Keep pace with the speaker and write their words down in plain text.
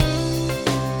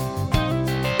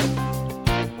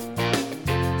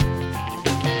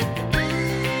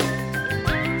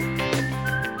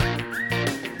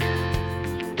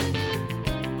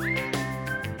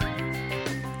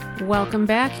Welcome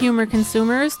back, humor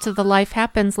consumers, to the Life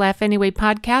Happens, Laugh Anyway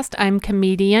podcast. I'm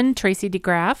comedian Tracy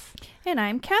DeGraff. And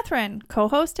I'm Catherine,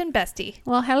 co-host and bestie.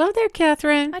 Well, hello there,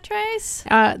 Catherine. Hi, Trace.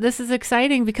 This is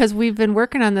exciting because we've been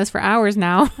working on this for hours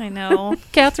now. I know.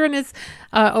 Catherine is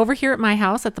over here at my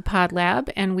house at the Pod Lab,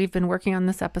 and we've been working on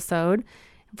this episode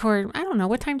for, I don't know,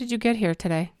 what time did you get here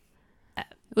today? It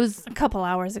was a couple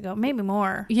hours ago, maybe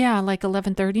more. Yeah, like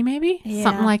 11:30 maybe? Yeah.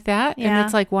 Something like that. Yeah. And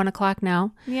it's like 1 o'clock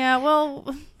now. Yeah, well,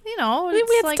 you know, We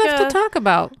it's had like stuff to talk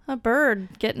about. a bird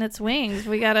getting its wings.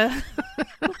 We gotta,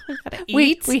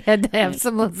 eat. We had to have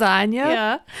some lasagna.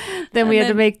 Yeah. Then we And had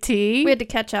to then make tea. We had to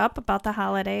catch up about the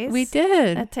holidays. We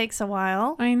did. That takes a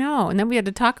while. I know. And then we had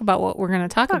to talk about what we're going to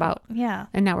talk about. Yeah.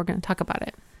 And now we're going to talk about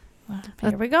it. Well,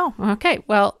 here we go. Okay.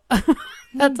 Well,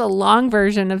 that's a long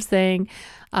version of saying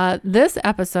this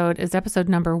episode is episode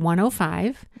number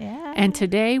 105. Yeah. And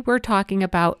today we're talking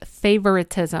about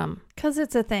favoritism. Because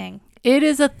it's a thing. It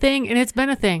is a thing, and it's been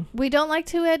a thing. We don't like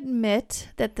to admit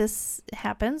that this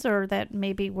happens or that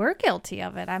maybe we're guilty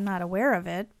of it. I'm not aware of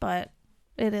it, but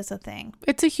it is a thing.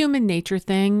 It's a human nature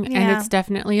thing, and Yeah. it's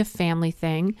definitely a family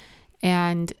thing.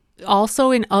 And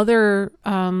also in other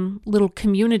little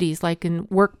communities, like in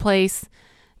workplace,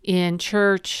 in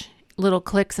church, little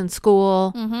cliques in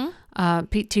school,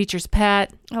 teacher's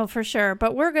pet. Oh, for sure.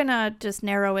 But we're going to just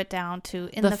narrow it down to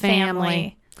in the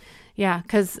family. Yeah,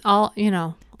 because all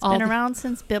Been around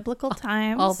since biblical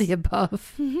times. all the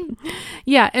above.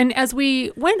 Yeah, and as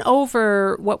we went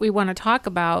over what we want to talk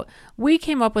about, we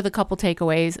came up with a couple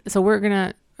takeaways. So I'm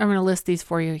gonna list these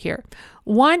for you here.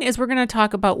 One is we're gonna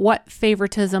talk about what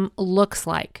favoritism looks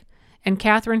like, and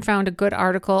Catherine found a good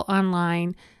article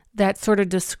online that sort of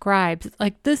describes,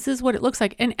 like, this is what it looks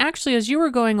like. And actually, as you were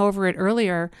going over it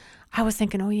earlier, I was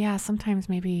thinking, oh yeah, sometimes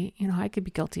maybe, I could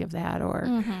be guilty of that,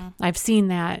 or I've seen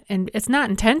that, and it's not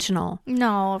intentional.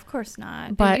 No, of course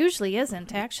not. But it usually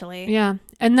isn't, actually. Yeah.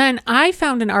 And then I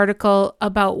found an article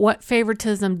about what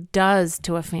favoritism does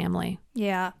to a family.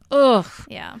 Yeah. Ugh.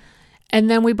 Yeah. And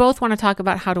then we both want to talk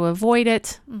about how to avoid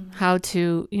it, how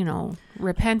to,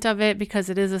 repent of it, because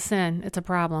it is a sin. It's a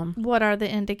problem. What are the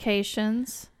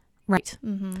indications? Right.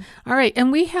 All right.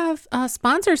 And we have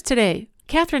sponsors today.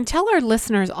 Catherine, tell our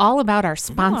listeners all about our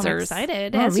sponsors. Oh, I'm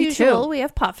excited. Oh, As me usual, too. we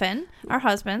have Puffin, our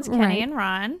husbands, Kenny Right. and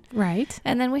Ron. Right.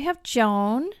 And then we have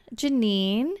Joan,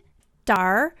 Janine,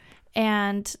 Dar,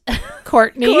 and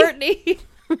Courtney. Courtney.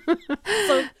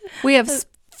 We have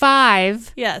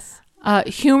 5 Yes.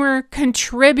 humor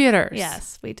contributors.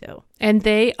 Yes, we do. And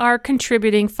they are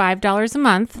contributing $5 a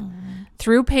month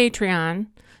through Patreon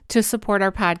to support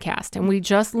our podcast. And we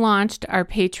just launched our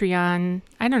Patreon,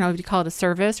 I don't know if you call it a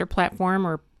service or platform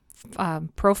or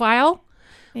profile,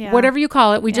 Yeah. whatever you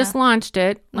call it. We just launched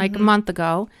it like a month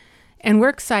ago. And we're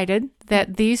excited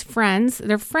that these friends,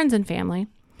 they're friends and family,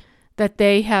 that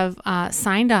they have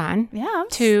signed on Yeah.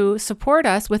 to support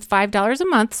us with $5 a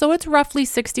month. So it's roughly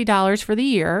 $60 for the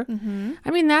year. I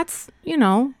mean, that's,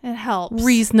 It helps.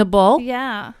 reasonable.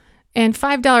 Yeah. And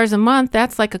 $5 a month,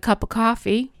 that's like a cup of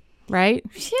coffee, right?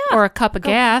 Yeah. Or a cup of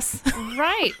gas.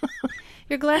 Right.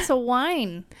 Your glass of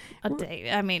wine a day.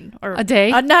 I mean, or A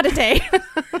day? not a day.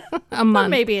 A month.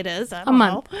 Maybe it is. I don't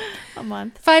month. know. A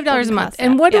month. $5 a Doesn't month. cost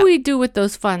And that. what Yeah. do we do with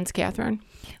those funds, Catherine?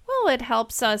 Well, it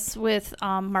helps us with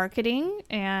marketing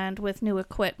and with new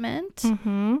equipment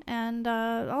and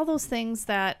all those things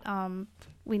that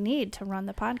we need to run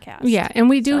the podcast. Yeah, and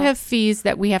we do So- have fees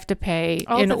that we have to pay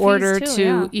Oh, in the fees order too, to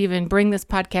yeah. even bring this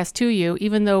podcast to you.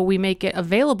 Even though we make it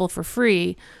available for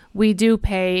free, we do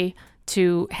pay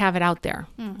to have it out there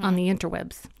on the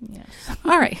interwebs. Yes.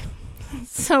 All right.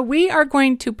 So we are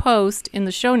going to post in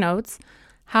the show notes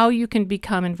how you can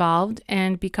become involved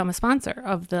and become a sponsor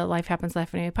of the Life Happens,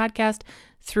 Laugh Anyway podcast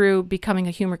through becoming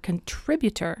a humor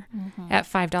contributor at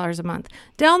 $5 a month.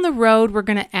 Down the road, we're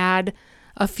going to add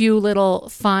a few little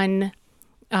fun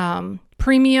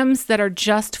premiums that are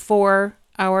just for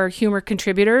our humor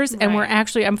contributors. And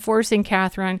I'm forcing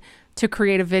Catherine to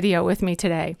create a video with me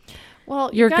today. Well,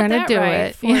 You're got gonna that do right,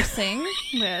 it. Forcing.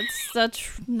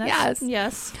 That's Yes.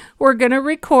 Yes. We're going to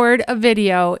record a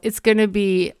video. It's going to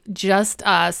be just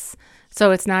us.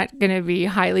 So it's not going to be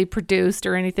highly produced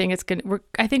or anything.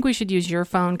 I think we should use your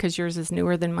phone because yours is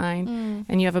newer than mine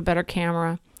and you have a better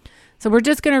camera. So we're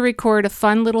just going to record a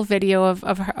fun little video of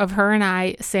her and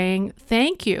I saying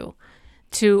thank you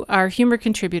to our humor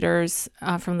contributors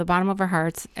from the bottom of our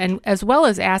hearts, and as well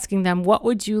as asking them, what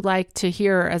would you like to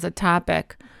hear as a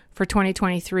topic for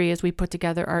 2023 as we put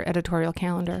together our editorial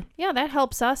calendar. Yeah, that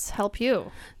helps us help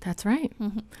you. That's right.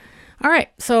 All right.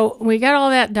 So we got all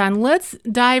that done. Let's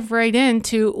dive right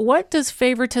into what does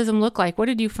favoritism look like? What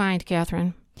did you find,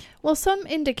 Catherine? Well, some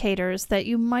indicators that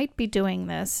you might be doing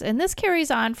this, and this carries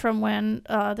on from when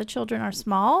the children are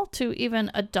small to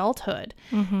even adulthood.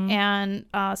 And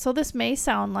so this may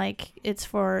sound like it's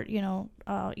for,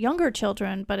 younger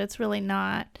children, but it's really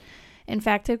not. In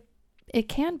fact, it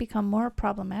can become more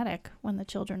problematic when the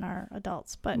children are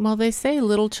adults. But well, they say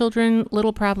little children,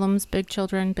 little problems, big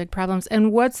children, big problems.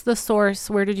 And what's the source?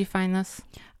 Where did you find this?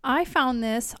 I found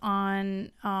this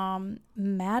on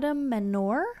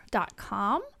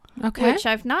madammanor.com, Okay. which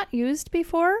I've not used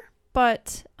before,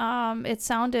 but it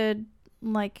sounded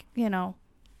like,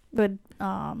 good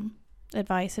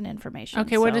advice and information.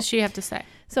 Okay, what does she have to say?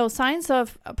 So signs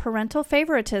of parental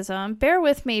favoritism. Bear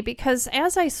with me because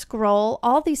as I scroll,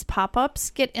 all these pop-ups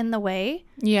get in the way.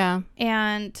 Yeah.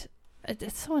 And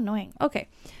it's so annoying. Okay.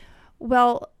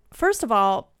 Well, first of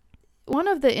all, one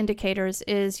of the indicators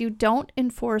is you don't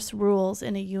enforce rules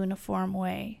in a uniform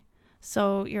way.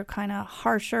 So you're kind of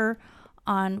harsher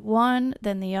on one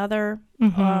than the other.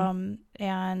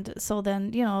 And so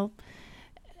then,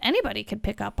 anybody could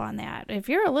pick up on that. If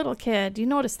you're a little kid, you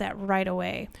notice that right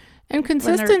away. And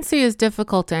consistency is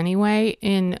difficult anyway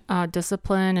in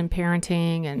discipline and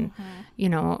parenting. And,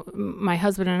 my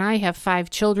husband and I have 5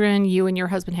 children. You and your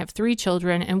husband have 3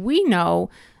 children. And we know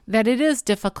that it is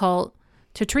difficult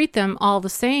to treat them all the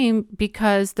same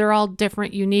because they're all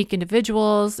different, unique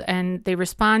individuals, and they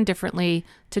respond differently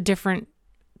to different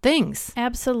things.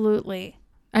 Absolutely.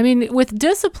 I mean, with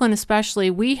discipline especially,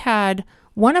 we had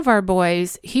one of our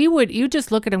boys, you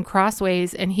just look at him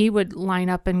crossways and he would line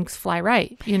up and fly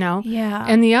right, Yeah.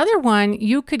 And the other one,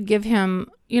 you could give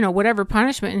him, whatever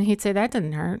punishment and he'd say, that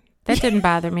didn't hurt. That didn't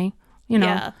bother me,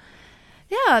 Yeah.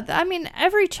 Yeah. I mean,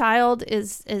 every child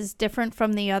is different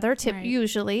from the other, Right.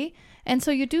 usually. And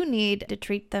so you do need to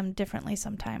treat them differently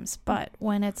sometimes. But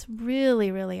when it's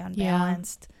really, really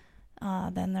unbalanced,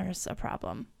 then there's a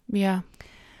problem. Yeah.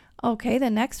 Okay, the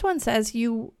next one says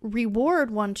you reward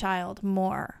one child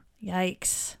more.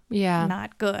 Yikes. Yeah.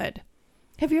 Not good.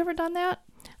 Have you ever done that?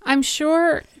 I'm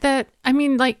sure that,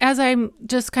 as I'm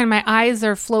just kind of, my eyes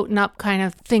are floating up kind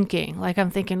of thinking, like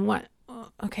I'm thinking, what?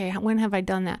 Okay, when have I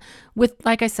done that?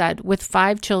 Like I said, with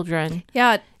 5 children.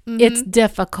 Yeah. It's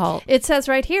difficult. It says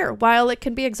right here, while it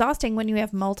can be exhausting when you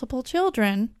have multiple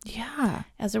children, Yeah.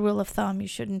 as a rule of thumb, you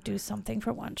shouldn't do something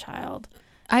for one child.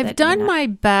 I've done my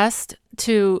best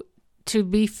to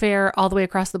be fair all the way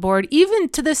across the board, even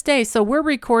to this day. So we're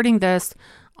recording this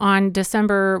on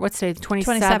December, what's today, the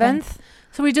 27th.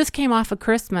 So we just came off of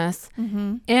Christmas.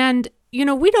 And,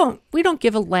 we don't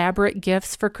give elaborate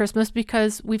gifts for Christmas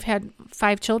because we've had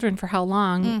 5 children for how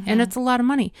long? And it's a lot of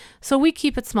money. So we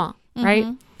keep it small, right?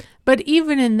 But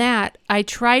even in that, I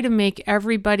try to make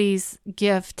everybody's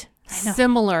gift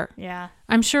similar. Yeah.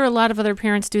 I'm sure a lot of other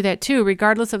parents do that too.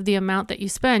 Regardless of the amount that you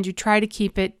spend, you try to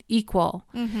keep it equal.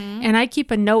 And I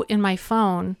keep a note in my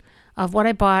phone of what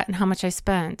I bought and how much I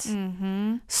spent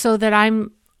so that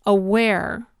I'm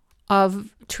aware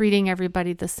of treating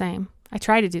everybody the same. I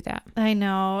try to do that. I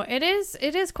know. It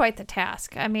is quite the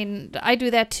task. I mean, I do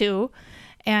that too.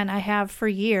 And I have for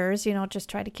years, just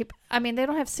try to keep, they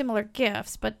don't have similar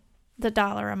gifts, but the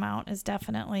dollar amount is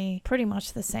definitely pretty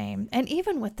much the same. And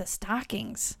even with the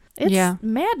stockings, it's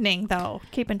maddening though,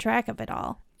 keeping track of it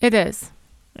all. It is.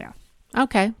 Yeah.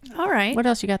 Okay. All right. What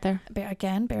else you got there?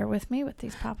 Bear with me with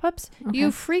these pop-ups. Okay.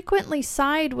 You frequently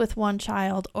side with one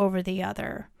child over the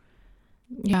other.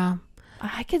 Yeah.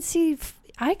 I could see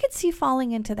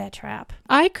falling into that trap.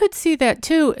 I could see that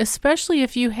too, especially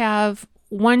if you have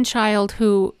one child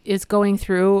who is going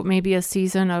through maybe a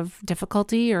season of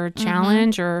difficulty or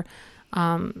challenge, or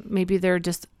maybe they're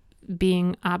just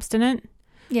being obstinate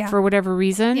for whatever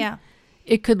reason. Yeah.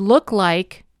 It could look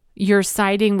like you're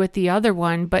siding with the other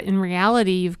one, but in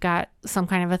reality, you've got some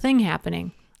kind of a thing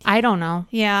happening. I don't know.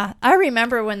 Yeah. I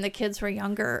remember when the kids were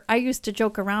younger, I used to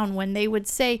joke around when they would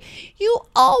say, you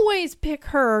always pick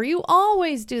her. You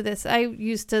always do this. I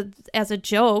used to, as a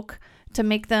joke, to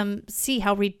make them see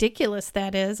how ridiculous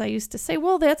that is, I used to say,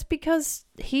 well, that's because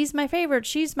he's my favorite.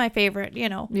 She's my favorite,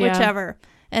 whichever.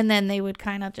 And then they would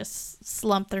kind of just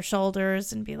slump their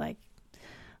shoulders and be like,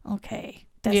 okay,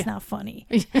 that's not funny.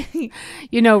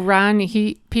 Ron,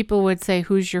 people would say,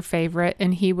 who's your favorite?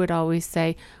 And he would always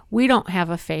say, we don't have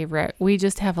a favorite. We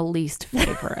just have a least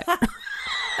favorite.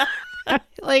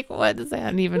 Like, what does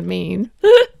that even mean?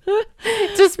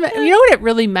 Just, what it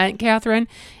really meant, Catherine?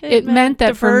 It meant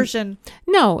that diversion.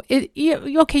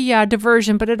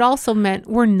 Diversion, but it also meant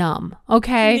we're numb,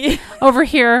 okay? Over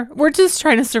here, we're just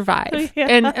trying to survive. Yeah.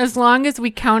 And as long as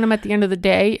we count them at the end of the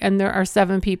day and there are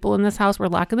 7 people in this house, we're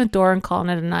locking the door and calling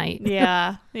it a night.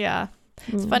 Yeah.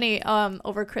 It's funny,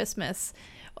 over Christmas,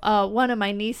 one of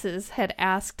my nieces had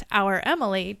asked our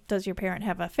Emily, does your parent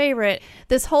have a favorite?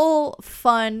 This whole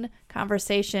fun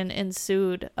conversation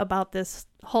ensued about this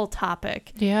whole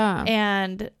topic. Yeah.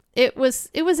 And it was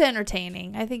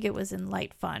entertaining. I think it was in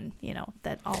light fun,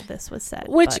 that all this was said.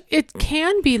 Which it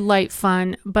can be light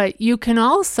fun, but you can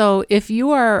also, if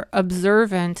you are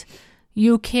observant,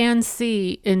 you can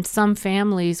see in some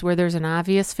families where there's an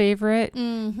obvious favorite,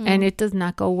 and it does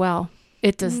not go well.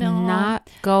 It does not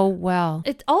go well.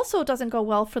 It also doesn't go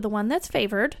well for the one that's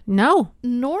favored. No.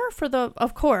 Nor for the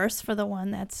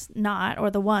one that's not, or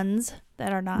the ones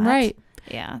that are not. Right.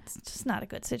 Yeah, it's just not a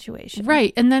good situation.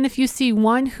 Right. And then if you see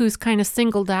one who's kind of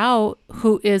singled out,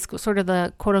 who is sort of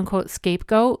the quote unquote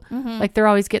scapegoat, like they're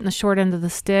always getting the short end of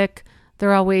the stick.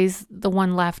 They're always the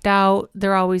one left out.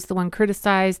 They're always the one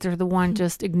criticized. They're the one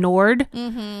just ignored.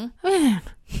 Man,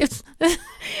 it's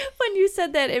when you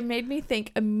said that, it made me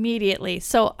think immediately.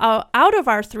 So out of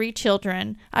our 3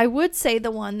 children, I would say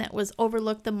the one that was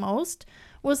overlooked the most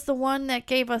was the one that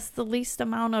gave us the least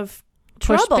amount of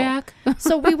trouble. pushback.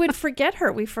 So we would forget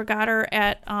her. We forgot her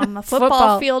at a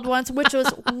football field once, which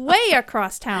was way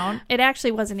across town. It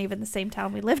actually wasn't even the same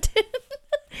town we lived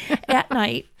in at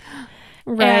night.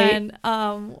 Right. And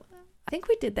I think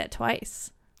we did that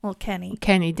twice. Well, Kenny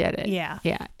did it. Yeah.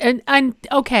 Yeah. And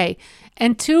okay.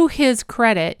 And to his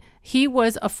credit, he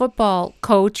was a football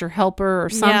coach or helper or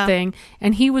something,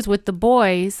 and he was with the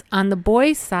boys on the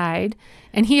boys' side,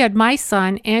 and he had my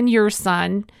son and your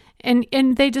son, and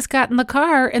they just got in the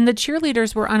car, and the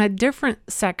cheerleaders were on a different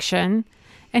section,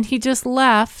 and he just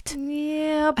left.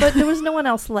 Yeah, but there was no one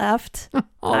else left. Gosh.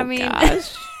 I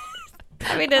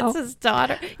mean, it's his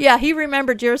daughter. Yeah, he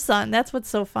remembered your son. That's what's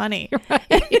so funny.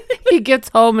 Right. He gets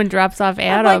home and drops off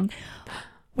Adam. Like,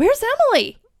 where's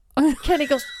Emily? Kenny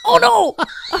goes, oh, no.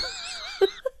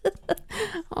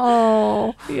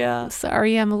 Oh. Yeah.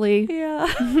 Sorry, Emily. Yeah.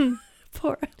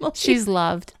 Poor Emily. She's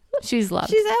loved. She's loved.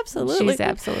 She's absolutely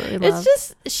loved. It's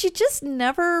just, she just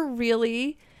never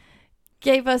really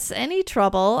gave us any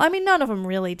trouble. I mean, none of them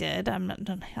really did.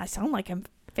 I sound like I'm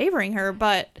favoring her,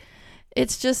 but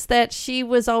it's just that she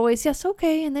was always, yes,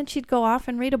 okay. And then she'd go off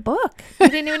and read a book. We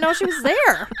didn't even know she was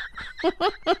there.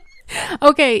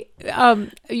 Okay.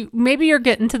 Maybe you're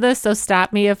getting to this, so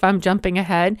stop me if I'm jumping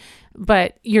ahead.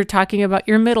 But you're talking about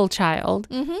your middle child.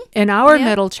 And our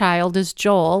middle child is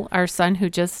Joel, our son, who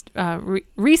just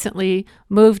recently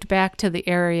moved back to the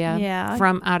area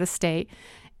from out of state.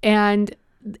 And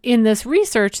in this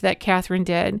research that Catherine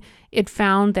did, it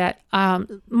found that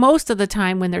most of the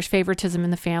time when there's favoritism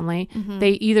in the family,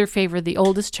 they either favor the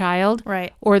oldest child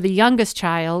or the youngest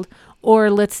child, or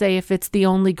let's say if it's the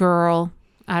only girl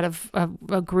out of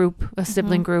a group, a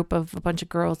sibling group of a bunch of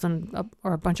girls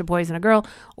or a bunch of boys and a girl,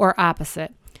 or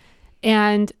opposite.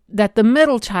 And that the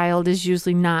middle child is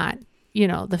usually not,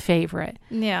 the favorite.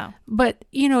 Yeah. But,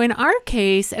 in our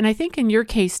case, and I think in your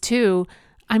case too,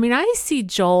 I mean, I see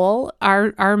Joel,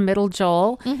 our middle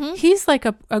Joel, he's like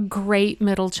a great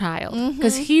middle child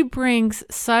because he brings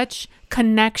such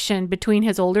connection between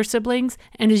his older siblings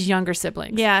and his younger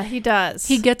siblings. Yeah, he does.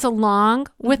 He gets along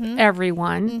with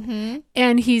everyone,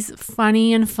 and he's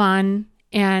funny and fun,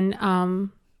 and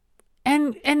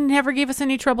never gave us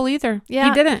any trouble either. Yeah.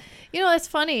 He didn't. It's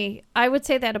funny. I would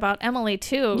say that about Emily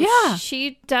too. Yeah.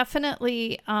 She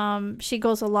definitely, she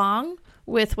goes along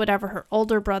with whatever her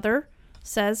older brother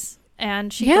says,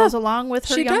 and she goes along with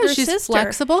her younger sister. She's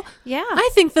sister. Yeah. I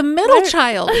think the middle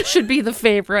child should be the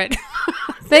favorite.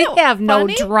 They have no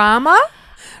drama.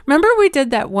 Remember we did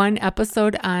that one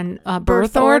episode on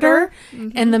birth order,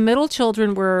 and the middle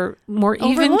children were more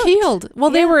even-keeled. Well,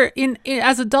 they were,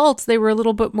 as adults, they were a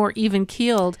little bit more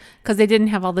even-keeled because they didn't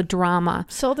have all the drama.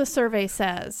 So the survey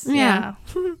says. Yeah.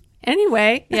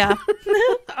 Anyway. Yeah.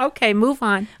 Okay, move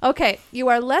on. Okay, you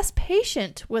are less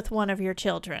patient with one of your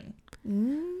children.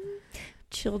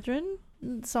 Children,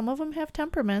 some of them have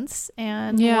temperaments,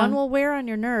 and one will wear on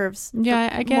your nerves. Yeah,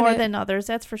 I get more it. than others,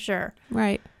 that's for sure.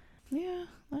 Right. Yeah,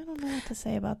 I don't know what to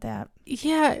say about that.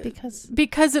 Yeah, because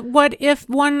what if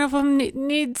one of them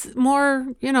needs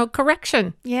more,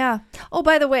 correction? Yeah. Oh,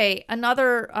 by the way, a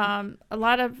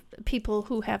lot of people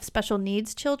who have special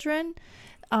needs children,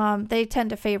 they tend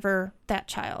to favor that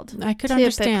child. I could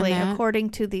understand typically, that.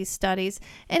 according to these studies.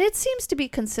 And it seems to be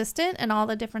consistent in all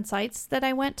the different sites that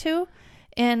I went to.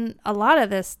 And a lot of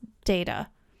this data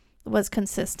was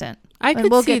consistent. I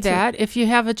could see that. If you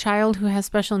have a child who has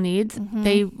special needs,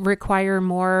 they require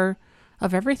more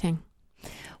of everything.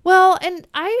 Well, and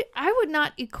I would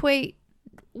not equate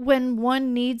when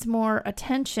one needs more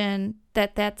attention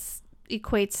that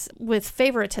equates with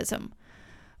favoritism.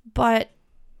 But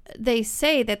they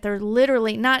say that they're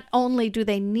literally, not only do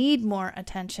they need more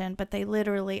attention, but they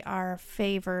literally are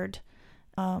favored.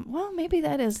 Well, maybe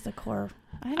that is the core.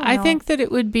 I don't know. I think that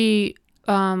it would be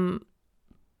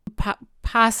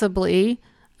possibly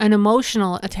an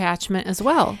emotional attachment as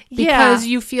well, because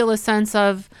you feel a sense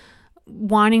of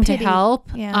wanting Pity. to help.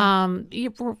 Yeah.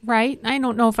 Right. I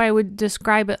don't know if I would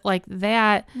describe it like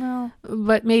that, No.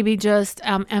 but maybe just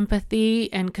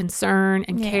empathy and concern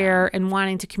and care and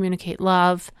wanting to communicate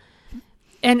love.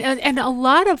 And a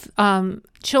lot of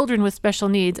children with special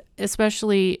needs,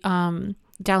 especially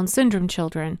Down syndrome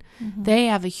children, they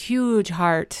have a huge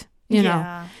heart, you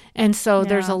know. And so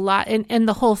there's a lot, and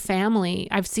the whole family,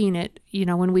 I've seen it, you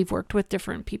know, when we've worked with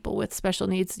different people with special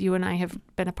needs. You and I have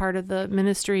been a part of the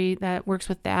ministry that works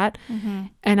with that.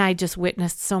 And I just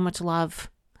witnessed so much love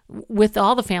with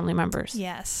all the family members.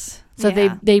 Yes. So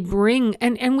they bring,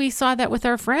 and we saw that with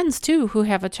our friends too, who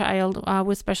have a child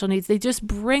with special needs. They just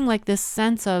bring like this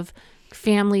sense of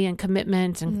family and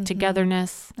commitment and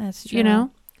togetherness. That's true. You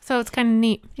know? So it's kind of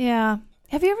neat. Yeah.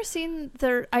 Have you ever seen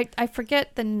I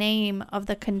forget the name of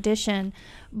the condition,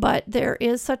 but there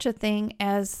is such a thing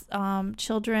as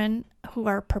children who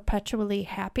are perpetually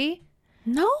happy.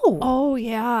 No. Oh,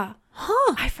 yeah.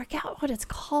 Huh. I forgot what it's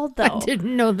called, though. I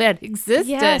didn't know that existed.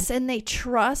 Yes, and they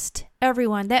trust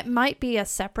everyone. That might be a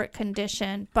separate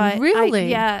condition, but Really?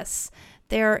 yes,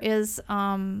 there is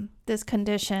this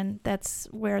condition that's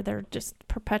where they're just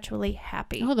perpetually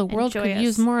happy. Oh, the world and joyous. could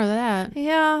use more of that.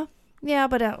 Yeah,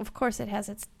 but of course it has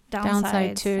its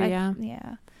downsides. Too, yeah.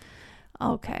 Yeah.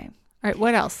 Okay. All right,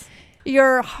 what else?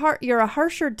 You're a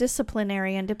harsher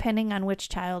disciplinarian depending on which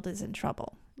child is in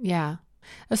trouble. Yeah.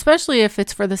 Especially if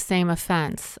it's for the same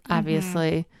offense,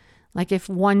 obviously. Like if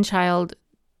one child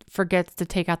forgets to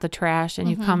take out the trash and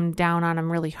you come down on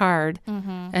them really hard,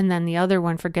 and then the other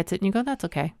one forgets it and you go, that's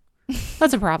okay.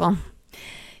 That's a problem.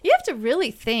 You have to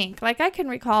really think. Like, I can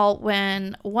recall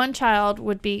when one child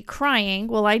would be crying.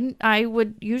 Well, I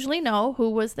would usually know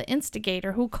who was the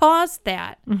instigator, who caused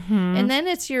that. And then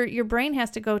it's your brain has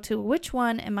to go to, which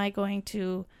one am I going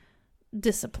to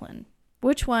discipline?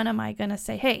 Which one am I going to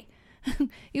say, hey,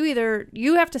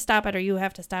 you have to stop it or you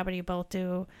have to stop it, or you both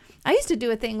do. I used to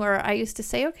do a thing where I used to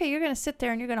say, okay, you're going to sit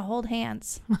there and you're going to hold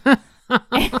hands.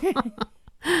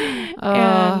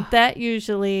 And that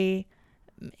usually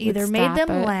either made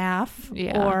them laugh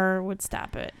or would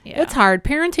stop it. Yeah. It's hard.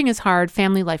 Parenting is hard.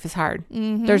 Family life is hard.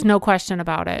 There's no question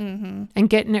about it. And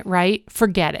getting it right,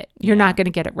 forget it. You're not going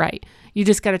to get it right. You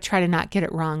just got to try to not get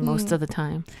it wrong most of the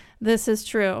time. This is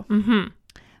true.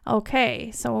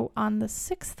 Okay, so on the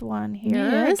 6th one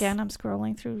here, again, I'm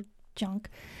scrolling through junk.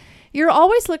 You're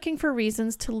always looking for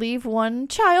reasons to leave one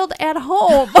child at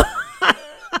home.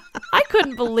 I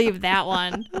couldn't believe that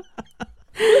one.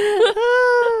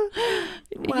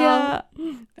 Well,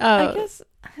 I guess,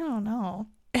 I don't know.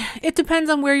 It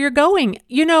depends on where you're going.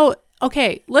 You know,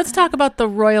 okay, let's talk about the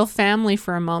royal family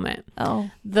for a moment.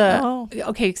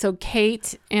 Okay, so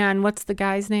Kate and what's the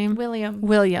guy's name?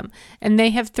 William. And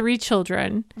they have 3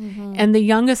 children. And the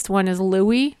youngest one is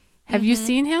Louis. Have you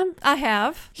seen him? I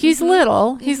have. He's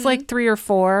little. He's like 3 or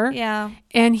 4. Yeah.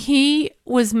 And he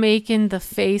was making the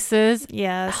faces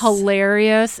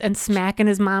hilarious and smacking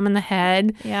his mom in the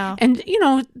head. Yeah. And, you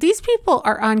know, these people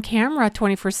are on camera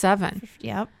 24/7.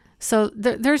 Yep. So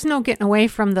there's no getting away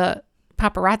from the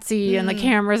paparazzi and the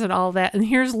cameras and all that. And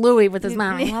here's Louis with his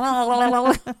mom.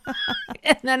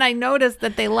 And then I noticed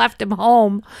that they left him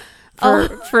home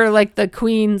for like the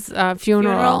Queen's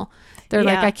funeral. They're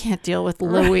like, I can't deal with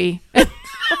Louis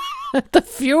at the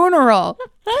funeral.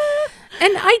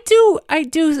 And I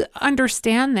do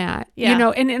understand that, you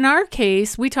know, and in our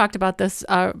case, we talked about this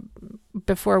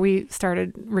before we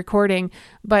started recording,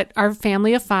 but our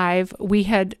family of 5, we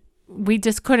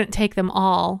just couldn't take them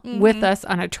all with us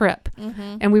on a trip.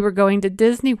 And we were going to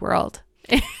Disney World.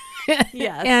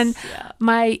 And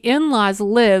my in-laws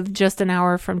live just an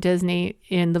hour from Disney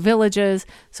in the Villages.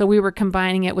 So we were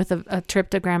combining it with a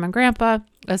trip to Grandma and Grandpa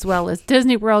as well as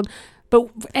Disney World. But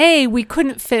we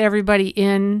couldn't fit everybody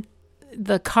in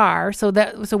the car. So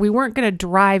we weren't going to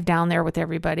drive down there with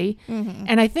everybody.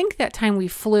 And I think that time we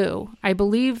flew. I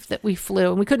believe that we flew,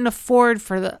 and we couldn't afford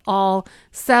for all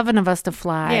 7 of us to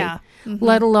fly,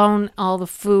 let alone all the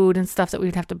food and stuff that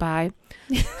we'd have to buy.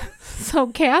 So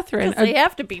Catherine, they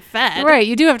have to be fed. Right,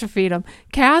 you do have to feed them.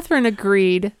 Catherine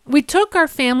agreed. We took our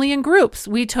family in groups.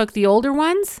 We took the older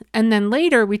ones, and then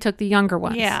later we took the younger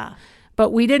ones. Yeah.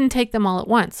 But we didn't take them all at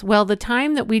once. Well, the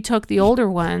time that we took the older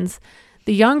ones,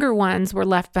 the younger ones were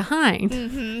left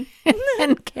behind.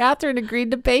 And Catherine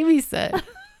agreed to babysit.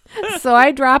 So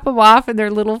I drop them off in their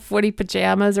little footy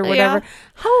pajamas or whatever. Yeah.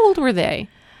 How old were they?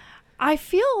 I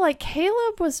feel like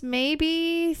Caleb was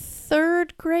maybe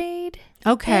 3rd grade.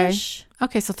 Okay. Ish.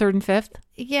 Okay, so 3rd and 5th?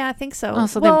 Yeah, I think so. Oh,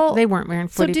 so they weren't wearing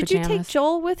so footy did pajamas. you take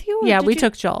Joel with you? Or Yeah, did we you-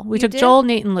 took Joel. We You took did? Joel,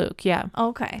 Nate, and Luke. Yeah.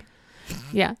 Okay.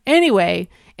 Yeah. Anyway,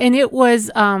 and it was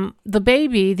the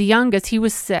baby, the youngest, he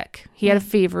was sick. He had a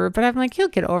fever, but I'm like, he'll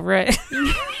get over it.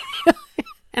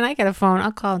 And I got a phone.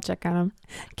 I'll call and check on him.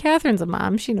 Catherine's a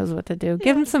mom. She knows what to do.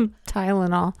 Give him some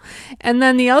Tylenol. And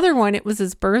then the other one, it was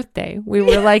his birthday. We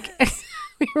were like,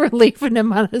 we were leaving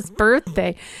him on his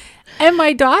birthday. And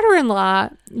my daughter-in-law,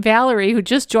 Valerie, who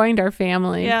just joined our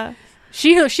family, Yeah.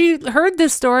 she heard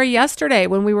this story yesterday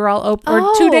when we were all or 2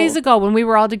 Oh. days ago when we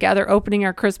were all together opening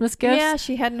our Christmas gifts. Yeah,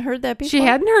 she hadn't heard that before. She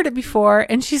hadn't heard it before,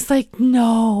 and she's like,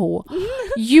 no,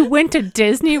 you went to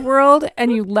Disney World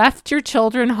and you left your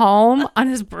children home on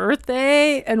his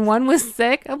birthday and one was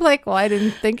sick. I'm like, well, I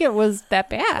didn't think it was that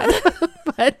bad.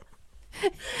 But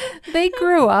they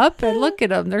grew up, and look at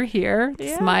them. They're here,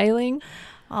 Yeah. smiling.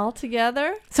 all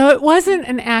together. So it wasn't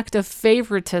an act of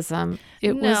favoritism.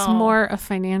 It was No. more a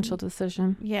financial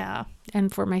decision Yeah.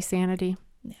 and for my sanity.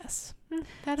 Yes.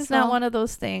 That It's is not all. one of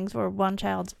those things where one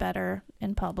child's better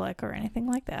in public or anything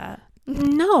like that.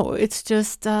 No, it's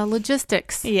just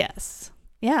logistics. Yes.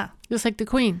 Yeah. Just like the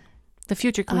queen, the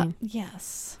future queen.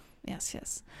 Yes. Yes,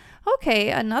 yes. Okay,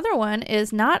 another one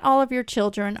is not all of your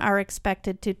children are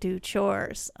expected to do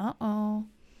chores. Uh-oh.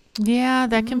 Yeah,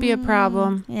 that can be a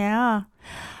problem. Yeah.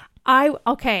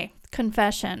 Okay,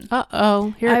 confession.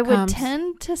 Uh-oh, here I it would comes.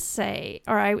 tend to say,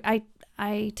 or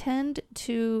I tend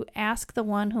to ask the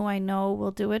one who I know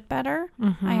will do it better.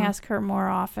 Mm-hmm. I ask her more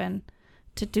often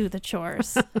to do the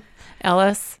chores.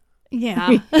 Ellis.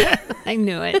 Yeah. I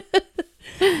knew it.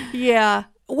 Yeah.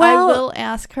 Well- I will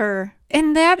ask her.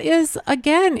 And that is,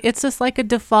 again, it's just like a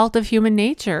default of human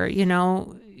nature. You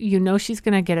know she's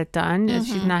going to get it done. And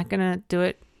she's not going to do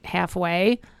it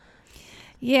halfway.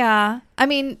 Yeah. I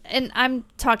mean, and I'm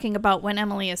talking about when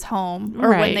Emily is home or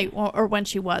Right. when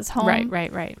she was home.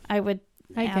 Right. I would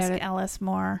I get ask it. Ellis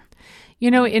more. You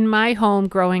know, in my home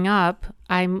growing up,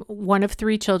 I'm one of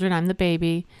 3 children. I'm the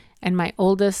baby. And my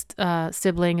oldest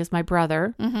sibling is my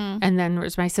brother. Mm-hmm. And then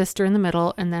there's my sister in the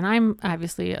middle. And then I'm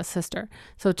obviously a sister.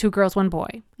 So 2 girls, 1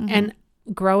 boy. Mm-hmm. And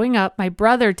growing up, my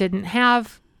brother didn't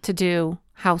have to do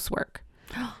housework.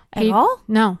 At all?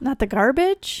 No, Not the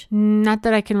garbage? not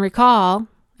that I can recall.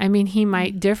 I mean, he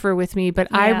might differ with me, but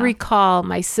I Yeah. recall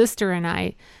my sister and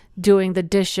I doing the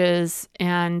dishes.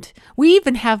 And we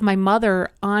even have my mother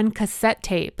on cassette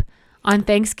tape on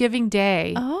Thanksgiving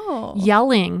Day. Oh.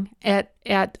 Yelling at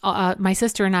my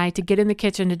sister and I to get in the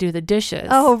kitchen to do the dishes.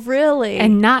 Oh, really?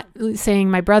 And not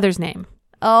saying my brother's name.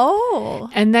 oh.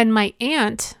 And then my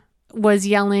aunt was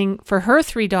yelling for her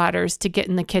 3 daughters to get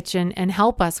in the kitchen and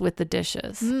help us with the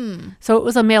dishes. So it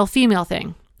was a male-female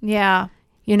thing, Yeah.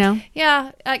 you know?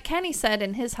 Yeah. Kenny said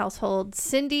in his household,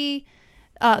 Cindy,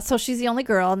 so she's the only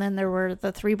girl, and then there were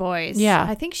the 3 boys. Yeah.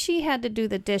 I think she had to do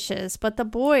the dishes, but the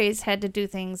boys had to do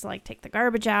things like take the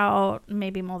garbage out,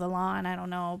 maybe mow the lawn. I don't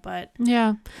know, but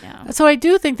Yeah. yeah. So I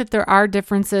do think that there are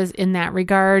differences in that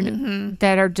regard Mm-hmm.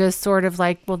 that are just sort of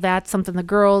like, well, that's something the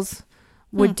girls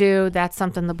would do. That's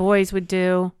something the boys would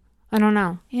do. I don't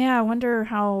know. Yeah, I wonder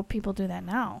how people do that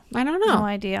now. I don't No know.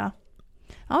 idea.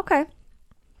 Okay.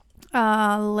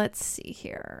 Let's see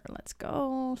here. Let's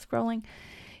go scrolling.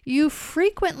 You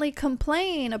frequently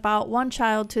complain about one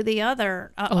child to the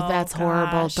other. Oh, that's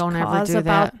horrible. Don't ever Cause do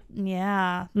about, that.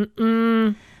 Yeah.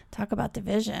 Mm-mm. Talk about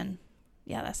division.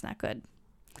 Yeah, that's not good.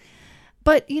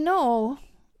 But,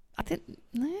 I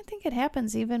think it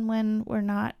happens even when we're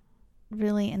not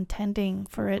really intending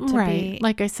for it to Right. be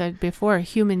Like I said before,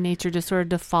 human nature just sort of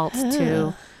defaults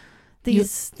to.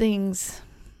 these things.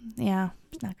 Yeah,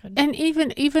 it's not good. And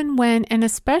even when, and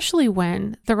especially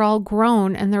when they're all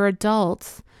grown and they're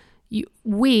adults,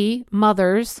 we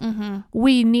mothers,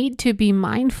 we need to be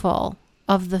mindful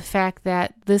of the fact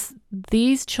that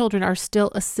these children are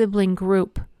still a sibling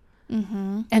group,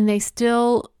 and they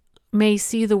still may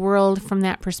see the world from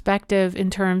that perspective in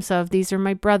terms of these are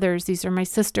my brothers, these are my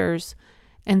sisters,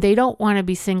 and they don't want to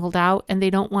be singled out, and they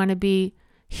don't want to be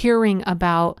hearing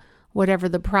about whatever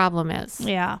the problem is.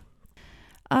 Yeah.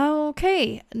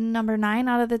 Okay, number 9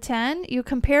 out of the 10, you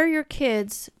compare your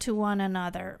kids to one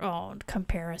another. Oh,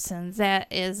 comparisons. That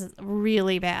is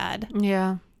really bad.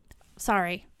 Yeah.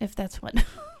 Sorry if that's what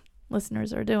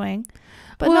listeners are doing.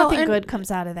 But Well, nothing and- good comes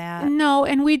out of that. No,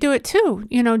 and we do it too.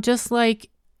 Just like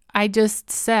I just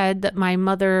said that my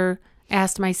mother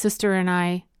asked my sister and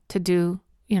I to do,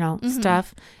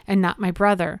 stuff and not my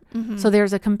brother. So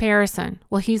there's a comparison.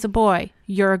 Well, he's a boy,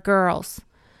 you're a girls,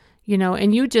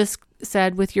 and you just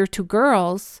said with your 2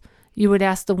 girls, you would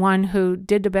ask the one who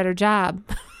did a better job.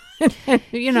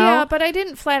 Yeah, but I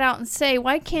didn't flat out and say,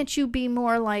 why can't you be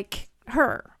more like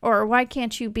her? Or why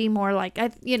can't you be more like,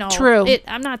 True.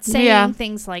 I'm not saying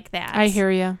things like that. I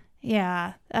hear you.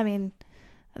 Yeah. I mean,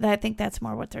 I think that's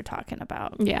more what they're talking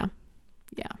about. Yeah.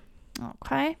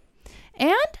 Okay.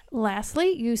 And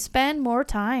lastly, you spend more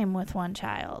time with one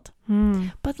child.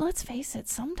 But let's face it,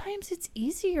 sometimes it's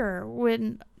easier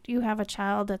when you have a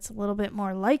child that's a little bit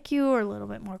more like you or a little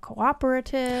bit more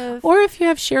cooperative. Or if you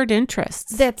have shared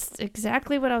interests. That's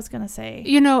exactly what I was going to say.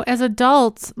 As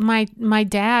adults, my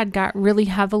dad got really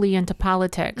heavily into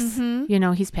politics.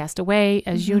 Mm-hmm. He's passed away,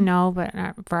 as you know, but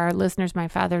for our listeners, my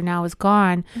father now is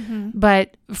gone. Mm-hmm.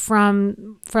 But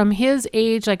from his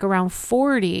age, like around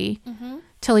 40,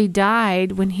 till he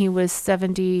died when he was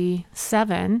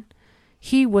 77,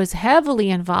 he was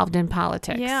heavily involved in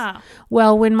politics. Yeah.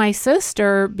 Well, when my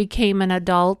sister became an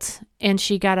adult and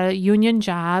she got a union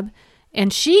job,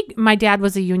 and my dad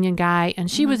was a union guy and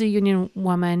she was a union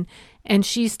woman, and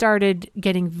she started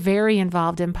getting very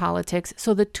involved in politics.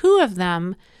 So the two of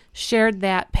them shared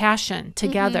that passion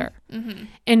together.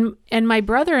 And my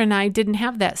brother and I didn't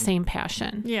have that same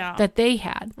passion that they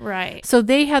had. Right. So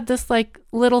they had this like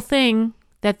little thing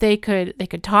that they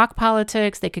could talk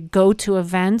politics, they could go to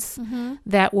events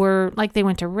that were like, they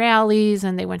went to rallies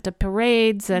and they went to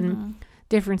parades and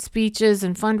different speeches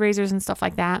and fundraisers and stuff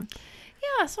like that.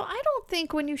 Yeah, so I don't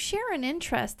think when you share an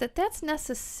interest that's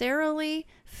necessarily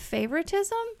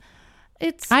favoritism.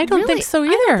 I don't think so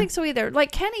either. I don't think so either.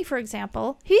 Like Kenny, for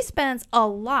example, he spends a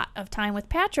lot of time with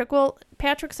Patrick. Well,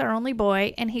 Patrick's our only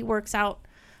boy, and he works out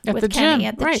with Kenny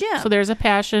at the gym. So there's a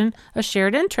passion, a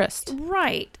shared interest.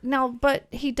 Right. Now, but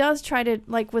he does try to,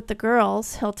 like with the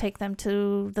girls, he'll take them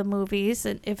to the movies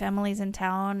and if Emily's in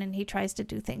town, and he tries to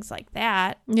do things like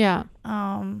that. Yeah.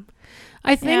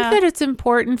 I think that it's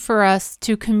important for us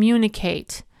to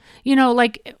communicate.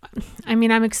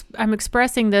 I'm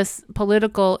expressing this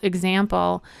political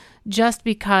example just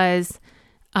because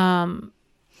my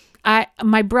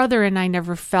brother and I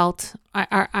never felt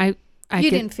you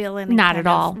didn't feel any not at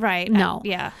all. Right. No.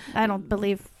 I don't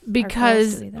believe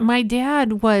because my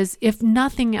dad was, if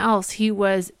nothing else, he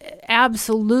was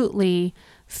absolutely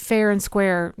fair and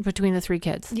square between the three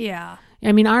kids. Yeah.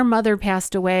 I mean, our mother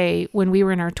passed away when we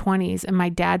were in our 20s, and my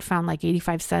dad found like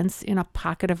 85 cents in a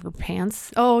pocket of her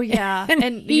pants. Oh, yeah. And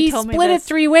he split it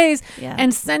 3 ways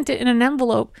and sent it in an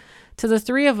envelope to the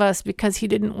three of us because he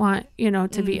didn't want,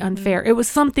 to be unfair. It was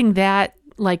something that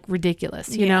like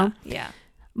ridiculous, you know? Yeah.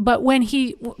 But when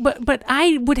but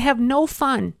I would have no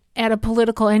fun at a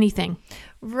political anything.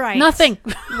 Right. Nothing.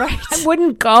 Right. I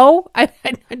wouldn't go. I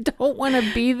don't want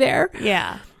to be there.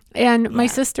 Yeah. And my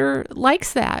sister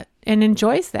likes that and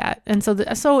enjoys that. And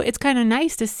so it's kind of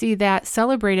nice to see that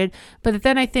celebrated. But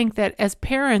then I think that as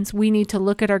parents, we need to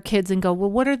look at our kids and go,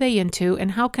 well, what are they into?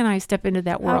 And how can I step into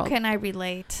that world? How can I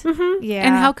relate? Mm-hmm. Yeah.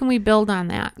 And how can we build on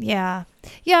that? Yeah.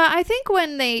 Yeah, I think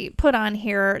when they put on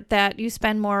here that you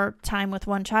spend more time with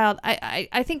one child,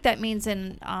 I think that means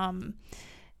in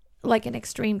like an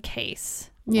extreme case.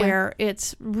 Yeah. Where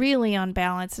it's really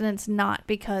unbalanced, and it's not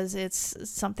because it's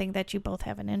something that you both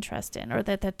have an interest in, or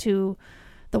that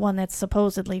the one that's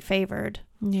supposedly favored.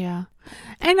 Yeah.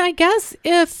 And I guess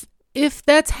if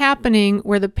that's happening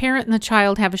where the parent and the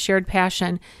child have a shared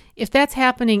passion, if that's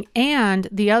happening and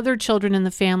the other children in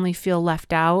the family feel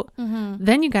left out,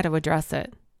 then you got to address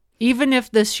it. Even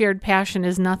if this shared passion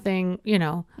is nothing,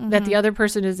 that the other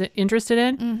person is interested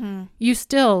in, you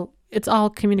still... It's all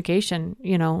communication,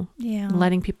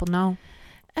 letting people know.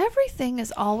 Everything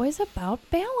is always about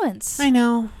balance. I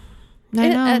know.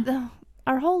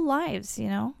 Our whole lives,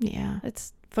 Yeah.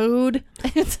 It's food.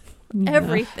 It's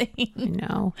everything. I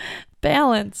know.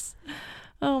 Balance.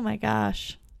 Oh, my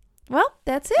gosh. Well,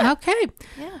 that's it. Okay.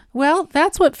 Yeah. Well,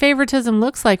 that's what favoritism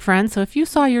looks like, friends. So if you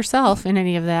saw yourself in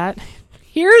any of that,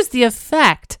 here's the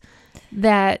effect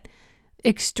that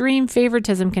extreme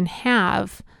favoritism can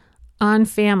have on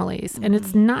families, and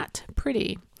it's not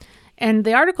pretty. And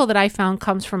the article that I found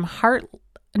comes from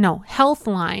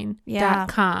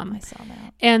healthline.com. I saw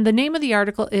that. And the name of the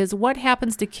article is What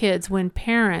Happens to Kids When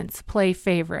Parents Play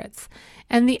Favorites.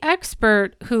 And the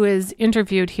expert who is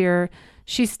interviewed here,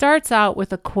 she starts out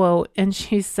with a quote, and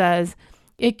she says,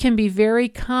 "It can be very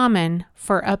common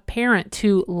for a parent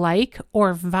to like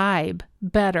or vibe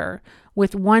better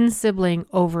with one sibling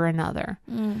over another.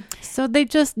 So they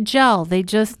just gel. They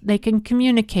can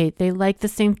communicate. They like the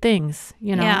same things,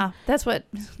 Yeah, that's what,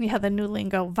 the new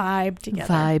lingo, vibe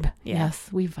together. Vibe. Yeah. Yes,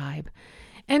 we vibe.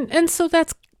 And so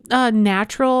that's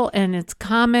natural, and it's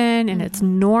common, and it's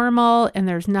normal, and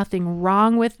there's nothing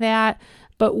wrong with that.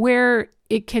 But where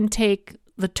it can take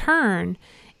the turn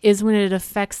is when it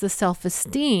affects the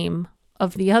self-esteem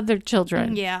of the other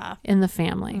children in the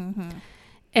family. Mm-hmm.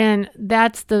 And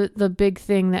that's the big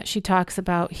thing that she talks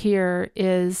about here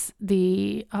is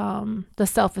the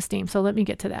self-esteem. So let me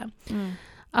get to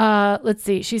that. Let's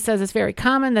see. She says it's very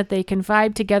common that they can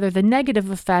vibe together the negative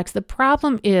effects. The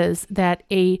problem is that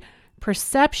a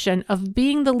perception of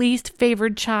being the least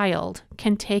favored child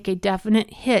can take a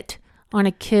definite hit on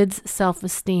a kid's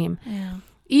self-esteem. Yeah.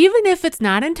 Even if it's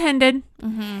not intended,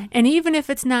 and even if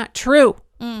it's not true.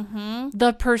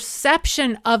 The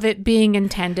perception of it being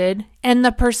intended and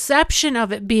the perception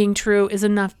of it being true is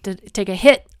enough to take a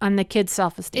hit on the kid's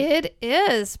self-esteem. It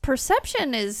is.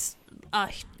 Perception is...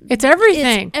 it's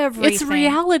everything. It's everything. It's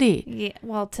reality. Yeah,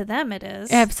 well, to them it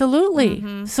is.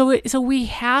 Absolutely. So we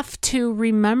have to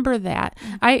remember that.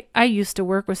 I used to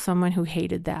work with someone who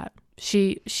hated that.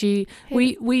 We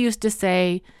used to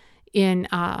say in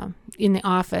the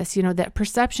office, that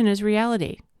perception is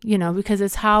reality. Because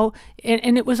it's how,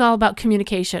 and it was all about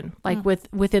communication, like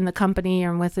within the company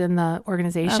or within the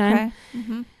organization.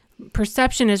 Okay.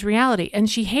 Perception is reality. And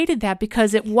she hated that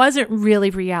because it wasn't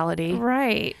really reality.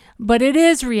 Right. But it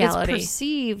is reality. It's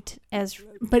perceived as...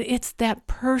 But it's that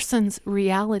person's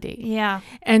reality. Yeah.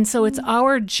 And so it's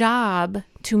our job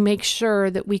to make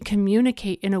sure that we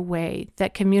communicate in a way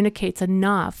that communicates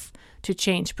enough to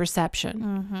change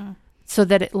perception so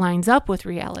that it lines up with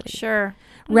reality. Sure.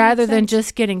 Rather than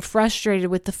just getting frustrated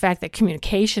with the fact that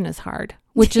communication is hard,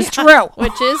 which is true.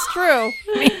 Which is true.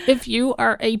 If you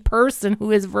are a person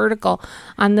who is vertical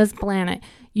on this planet,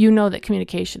 you know that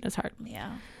communication is hard.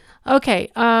 Yeah.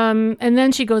 Okay. And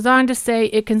then she goes on to say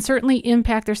it can certainly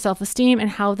impact their self-esteem and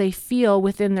how they feel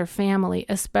within their family,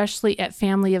 especially at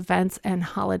family events and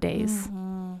holidays.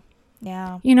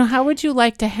 Yeah. How would you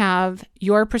like to have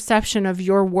your perception of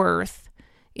your worth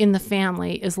in the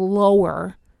family is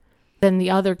lower than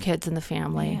the other kids in the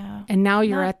family? Yeah. And now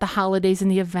you're at the holidays and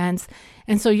the events.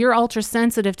 And so you're ultra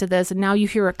sensitive to this. And now you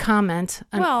hear a comment,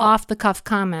 an off the cuff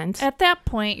comment. At that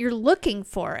point, you're looking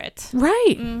for it.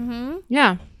 Right.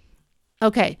 Yeah.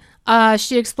 Okay.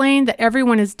 She explained that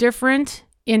everyone is different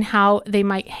in how they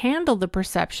might handle the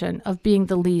perception of being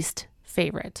the least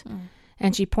favorite.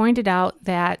 And she pointed out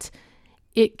that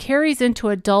it carries into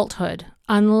adulthood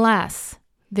unless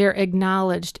they're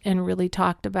acknowledged and really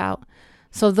talked about.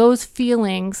 So those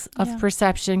feelings of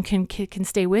perception can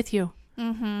stay with you.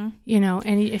 And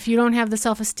if you don't have the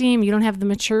self-esteem, you don't have the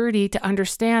maturity to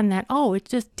understand that, it's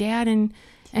just Dad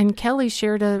and Kelly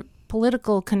shared a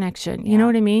political connection. You know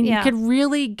what I mean? Yeah. You could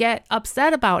really get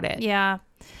upset about it. Yeah.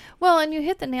 Well, and you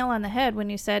hit the nail on the head when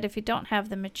you said if you don't have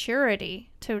the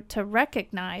maturity to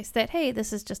recognize that, hey,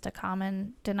 this is just a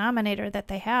common denominator that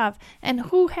they have. And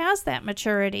who has that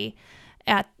maturity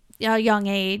at a young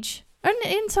age? And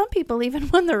in some people, even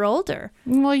when they're older.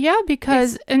 Well, yeah,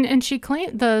 because, and she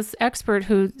claimed, the expert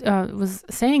who was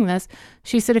saying this,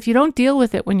 she said, if you don't deal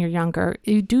with it when you're younger,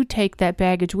 you do take that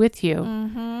baggage with you.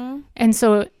 And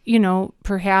so,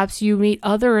 perhaps you meet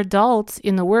other adults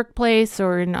in the workplace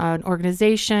or in an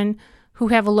organization who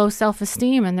have a low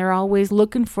self-esteem and they're always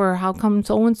looking for, how come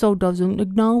so-and-so doesn't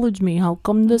acknowledge me? How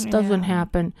come this doesn't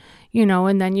happen?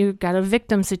 And then you've got a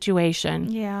victim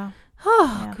situation. Yeah.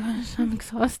 Oh, gosh, I'm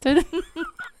exhausted.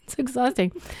 It's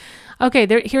exhausting. Okay,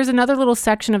 here's another little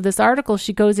section of this article.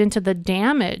 She goes into the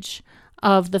damage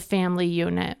of the family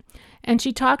unit. And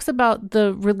she talks about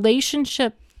the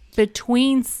relationship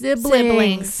between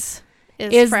siblings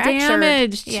is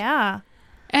damaged. Yeah.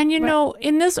 And,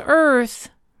 in this earth,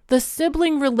 the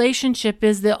sibling relationship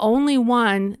is the only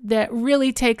one that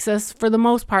really takes us, for the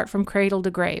most part, from cradle to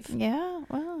grave. Yeah.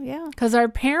 Well, yeah. Because our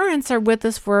parents are with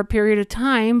us for a period of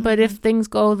time, but if things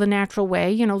go the natural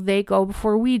way, they go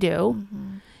before we do,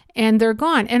 and they're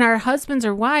gone. And our husbands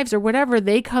or wives or whatever,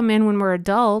 they come in when we're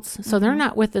adults, so they're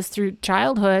not with us through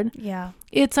childhood. Yeah.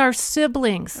 It's our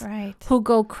siblings who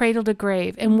go cradle to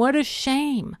grave. And what a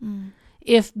shame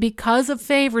if, because of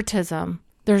favoritism,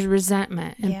 there's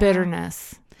resentment and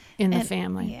bitterness in the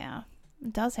family. Yeah.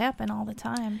 It does happen all the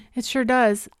time. It sure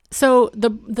does. So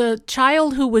the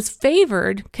child who was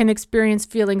favored can experience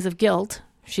feelings of guilt,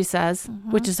 she says,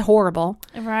 which is horrible.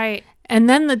 Right. And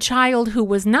then the child who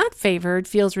was not favored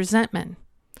feels resentment.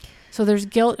 So there's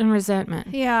guilt and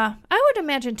resentment. Yeah. I would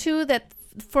imagine, too, that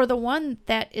for the one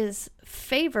that is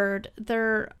favored,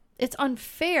 it's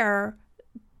unfair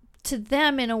to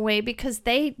them in a way because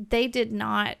they did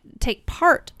not take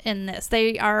part in this.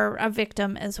 They are a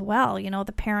victim as well.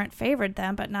 The parent favored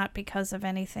them, but not because of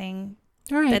anything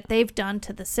that they've done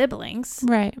to the siblings.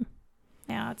 Right.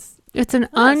 Yeah, it's an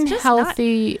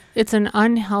unhealthy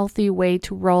way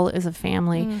to roll as a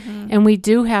family. And we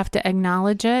do have to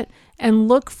acknowledge it and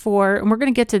look for, and we're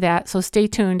going to get to that, so stay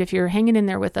tuned. If you're hanging in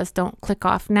there with us, don't click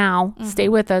off now. Stay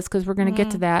with us because we're going to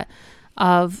get to that,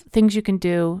 of things you can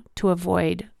do to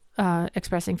avoid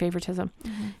expressing favoritism.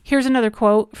 Here's another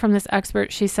quote from this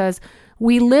expert. She says,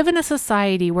 "We live in a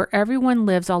society where everyone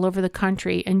lives all over the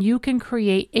country, and you can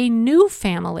create a new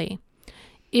family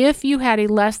if you had a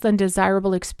less than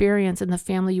desirable experience in the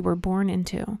family you were born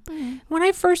into." When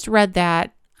I first read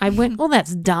that, I went, well,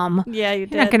 that's dumb. Yeah, you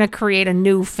did. You're not going to create a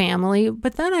new family.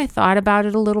 But then I thought about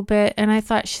it a little bit, and I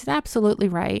thought, she's absolutely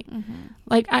right.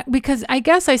 Because I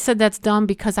guess I said that's dumb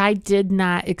because I did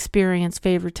not experience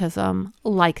favoritism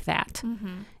like that.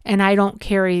 And I don't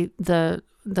carry the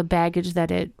baggage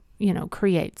that it,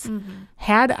 creates.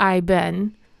 Had I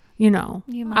been,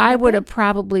 I would have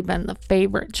probably been the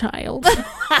favorite child.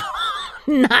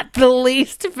 Not the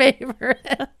least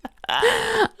favorite.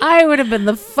 I would have been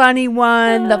the funny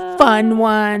one, the fun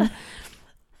one.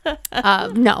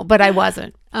 No, but I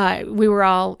wasn't. We were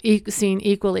all seen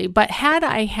equally. But had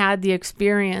I had the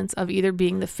experience of either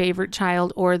being the favorite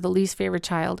child or the least favorite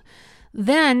child,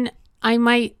 then I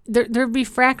might, there'd be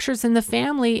fractures in the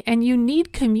family, and you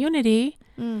need community.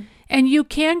 And you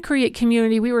can create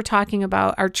community. We were talking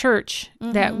about our church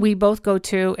that we both go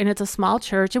to, and it's a small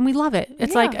church, and we love it.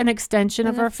 It's like an extension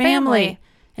of our family.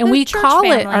 And we call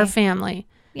it our family.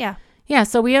 Yeah. Yeah,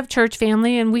 so we have church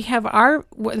family, and we have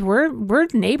we're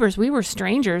neighbors. We were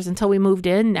strangers until we moved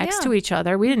in next to each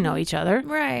other. We didn't know each other.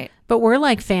 Right. But we're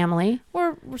like family.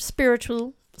 We're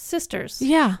spiritual sisters.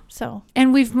 Yeah. So.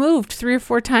 And we've moved 3 or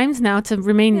 4 times now to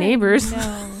remain neighbors.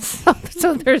 No.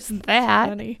 so there's that.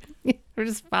 Funny. We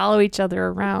just follow each other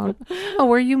around. Oh,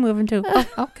 where are you moving to? Oh,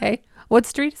 okay. What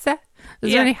street is that?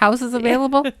 Is there any houses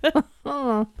available?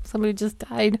 Oh, somebody just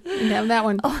died. You can have that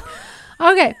one.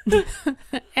 Okay.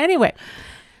 Anyway,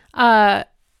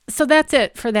 so that's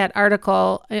it for that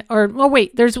article.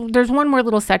 Wait, there's one more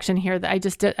little section here that I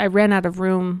just did. I ran out of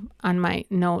room on my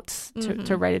notes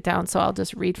to write it down, so I'll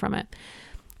just read from it.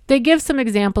 They give some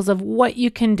examples of what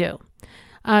you can do.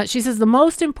 She says the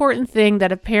most important thing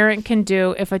that a parent can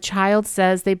do if a child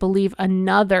says they believe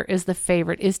another is the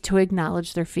favorite is to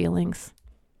acknowledge their feelings.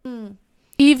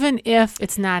 Even if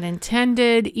it's not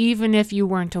intended, even if you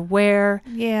weren't aware.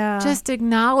 Yeah. Just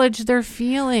acknowledge their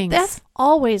feelings. That's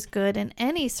always good in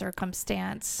any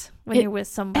circumstance when you're with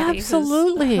somebody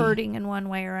who's hurting in one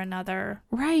way or another.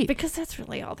 Right. Because that's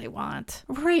really all they want.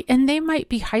 Right. And they might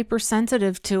be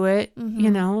hypersensitive to it,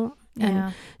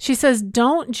 And she says,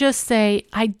 don't just say,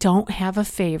 I don't have a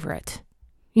favorite.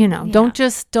 Don't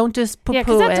just poo-poo it. Yeah,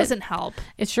 because that doesn't help.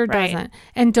 It sure doesn't.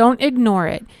 And don't ignore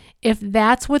it. If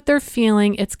that's what they're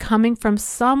feeling, it's coming from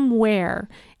somewhere,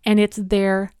 and it's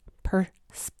their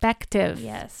perspective.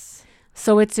 Yes.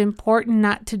 So it's important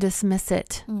not to dismiss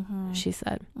it, she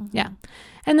said. Yeah.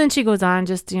 And then she goes on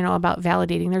just, about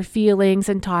validating their feelings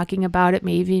and talking about it,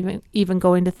 maybe even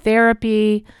going to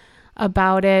therapy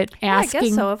about it, asking. I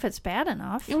guess so, if it's bad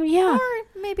enough. Yeah.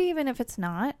 Or maybe even if it's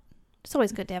not. It's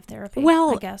always good to have therapy,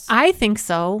 well, I guess. I think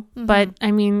so, but I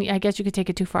guess you could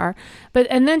take it too far.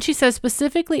 And then she says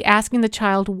specifically asking the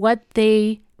child what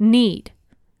they need.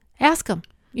 Ask them,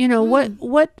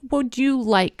 what would you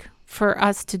like for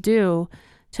us to do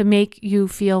to make you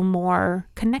feel more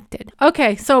connected?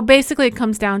 Okay, so basically it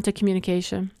comes down to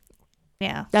communication.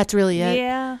 Yeah. That's really it.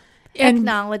 Yeah. And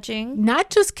acknowledging. Not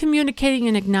just communicating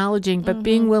and acknowledging, but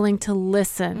being willing to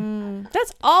listen.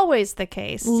 That's always the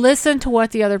case. Listen to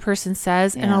what the other person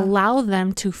says and allow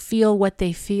them to feel what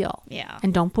they feel. Yeah.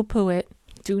 And don't poo-poo it.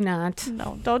 Do not.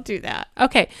 No, don't do that.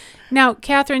 Okay. Now,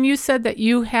 Catherine, you said that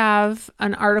you have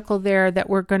an article there that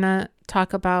we're going to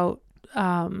talk about.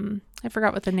 I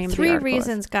forgot what the name of the article is. 3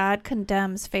 reasons God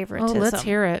condemns favoritism. Oh, let's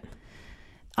hear it.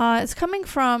 It's coming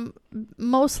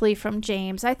mostly from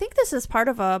James. I think this is part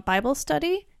of a Bible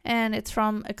study, and it's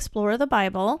from Explore the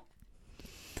Bible.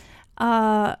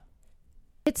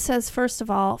 It says, first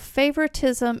of all,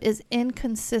 favoritism is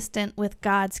inconsistent with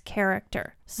God's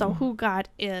character. So who God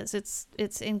is, it's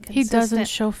inconsistent. He doesn't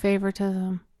show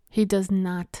favoritism. He does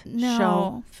not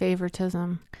show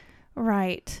favoritism.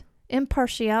 Right.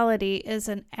 Impartiality is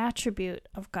an attribute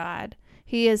of God.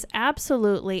 He is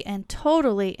absolutely and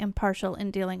totally impartial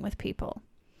in dealing with people.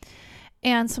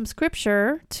 And some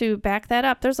scripture to back that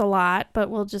up. There's a lot, but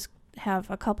we'll just have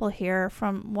a couple here.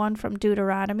 One from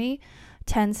Deuteronomy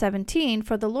 10:17.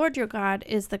 For the Lord your God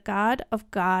is the God of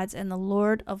gods and the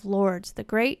Lord of lords, the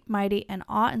great, mighty, and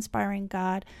awe-inspiring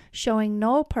God, showing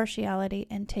no partiality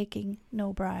and taking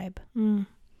no bribe.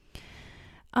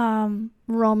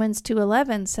 Romans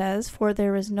 2:11 says, for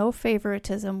there is no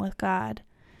favoritism with God.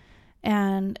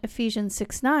 And Ephesians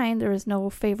 6:9, there is no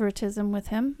favoritism with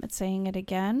him. It's saying it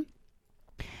again.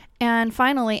 And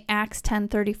finally, Acts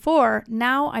 10:34,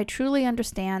 now I truly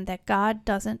understand that God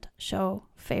doesn't show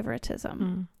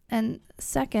favoritism. And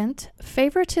second,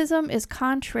 favoritism is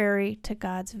contrary to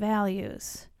God's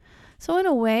values. So in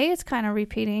a way, it's kind of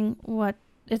repeating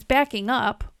it's backing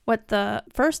up what the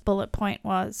first bullet point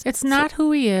was. It's not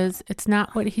who he is. It's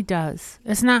not what he does.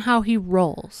 It's not how he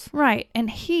rolls. Right. And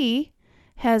he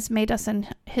has made us in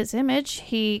his image.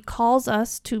 He calls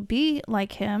us to be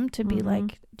like him, to be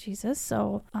like Jesus.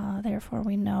 So therefore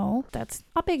we know that's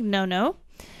a big no-no.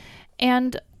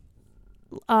 And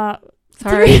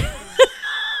sorry.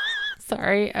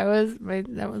 Sorry,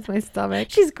 that was my stomach.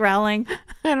 She's growling.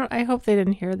 I hope they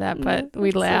didn't hear that, but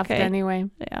we laughed anyway.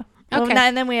 Yeah. Okay. Well,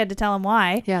 and then we had to tell him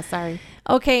why. Yeah, sorry.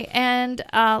 Okay, and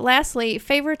lastly,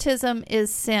 favoritism is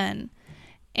sin.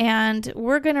 And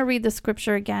we're going to read the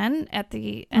scripture again at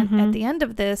the end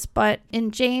of this, but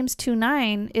in James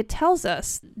 2:9, it tells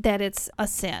us that it's a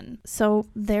sin. So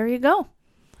there you go.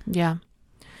 Yeah.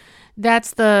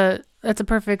 That's a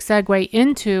perfect segue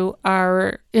into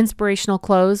our inspirational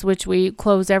close, which we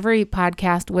close every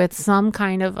podcast with some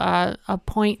kind of a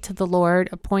point to the Lord,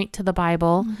 a point to the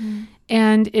Bible.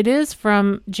 And it is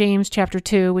from James chapter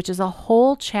 2, which is a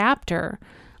whole chapter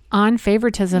on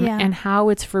favoritism and how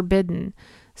it's forbidden.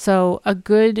 So a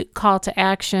good call to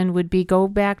action would be go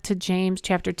back to James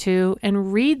chapter 2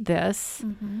 and read this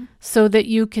so that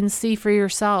you can see for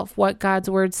yourself what God's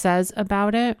word says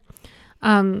about it.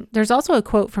 There's also a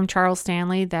quote from Charles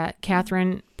Stanley that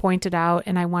Catherine pointed out,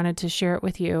 and I wanted to share it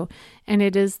with you. And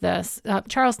it is this.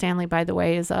 Charles Stanley, by the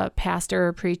way, is a pastor,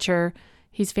 a preacher.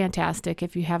 He's fantastic.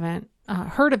 If you haven't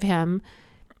heard of him,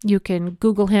 you can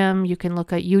Google him. You can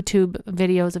look at YouTube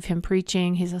videos of him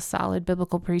preaching. He's a solid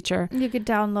biblical preacher. You could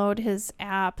download his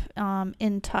app,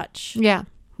 In Touch. Yeah.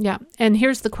 And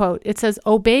here's the quote. It says,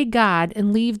 "Obey God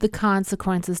and leave the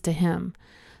consequences to him."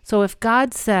 So if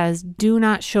God says, do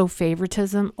not show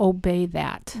favoritism, obey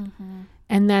that.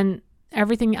 And then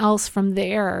everything else from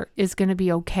there is going to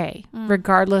be okay,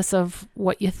 regardless of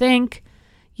what you think.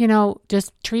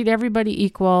 Just treat everybody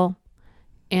equal,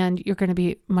 and you're going to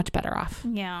be much better off.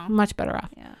 Yeah. Much better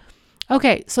off. Yeah.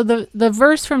 Okay, so the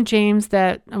verse from James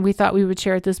that we thought we would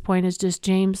share at this point is just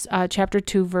James chapter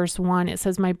 2, verse 1. It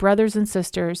says, "My brothers and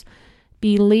sisters,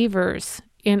 believers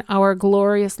in our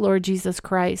glorious Lord Jesus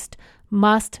Christ,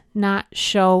 must not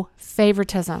show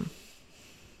favoritism."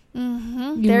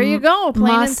 There you go.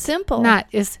 Plain and simple.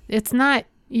 It's not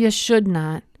you should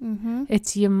not.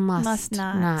 It's you must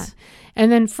not. And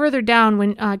then further down,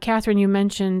 when Catherine, you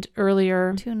mentioned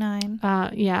earlier,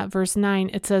 2:9. verse 9,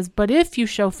 it says, "But if you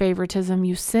show favoritism,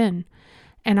 you sin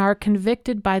and are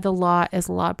convicted by the law as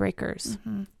lawbreakers."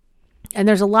 And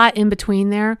there's a lot in between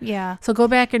there. Yeah. So go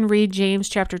back and read James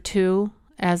chapter 2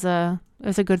 as a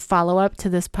good follow-up to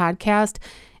this podcast.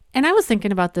 And I was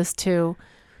thinking about this too.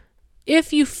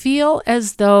 If you feel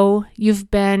as though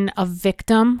you've been a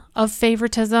victim of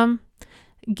favoritism,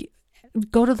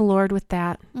 go to the Lord with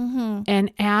that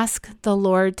and ask the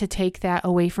Lord to take that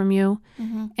away from you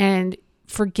and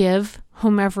forgive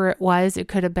whomever it was. It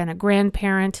could have been a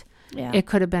grandparent. Yeah. It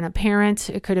could have been a parent.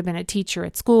 It could have been a teacher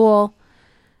at school.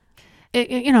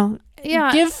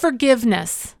 Give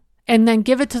forgiveness. And then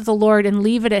give it to the Lord and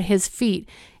leave it at his feet.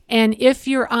 And if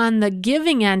you're on the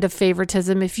giving end of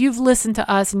favoritism, if you've listened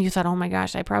to us and you thought, oh my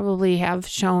gosh, I probably have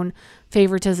shown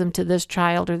favoritism to this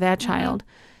child or that child,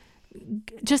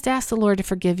 just ask the Lord to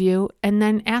forgive you and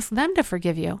then ask them to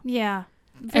forgive you. Yeah.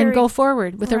 And go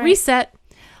forward with a reset.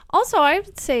 Also, I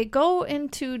would say go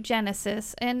into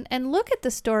Genesis and look at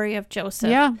the story of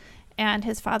Joseph and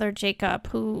his father Jacob,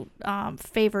 who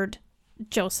favored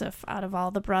Joseph out of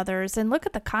all the brothers, and look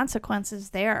at the consequences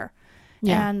there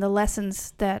and the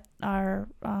lessons that are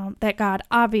that God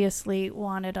obviously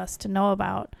wanted us to know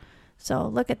about. So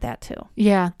look at that too.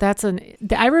 Yeah,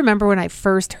 I remember when I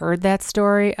first heard that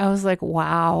story, I was like,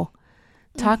 wow,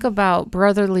 talk about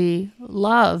brotherly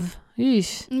love.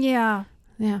 Eesh. Yeah.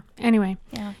 Yeah. Anyway.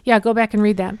 Yeah. Go back and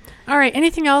read that. All right.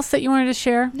 Anything else that you wanted to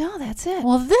share? No, that's it.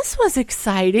 Well, this was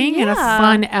exciting and a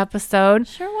fun episode.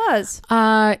 Sure was.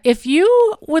 If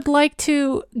you would like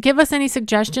to give us any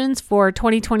suggestions for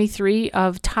 2023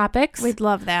 of topics, we'd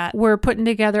love that. We're putting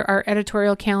together our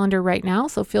editorial calendar right now,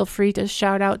 so feel free to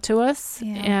shout out to us.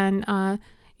 Yeah. And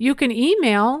you could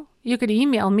email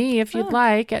me if you'd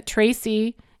like at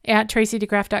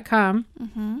Tracy@TracyDeGraff.com.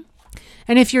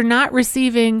 And if you're not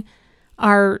receiving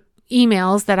our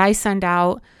emails that I send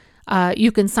out,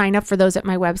 you can sign up for those at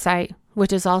my website,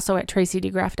 which is also at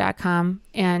TracyDeGraff.com.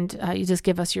 And you just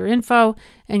give us your info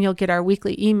and you'll get our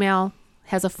weekly email.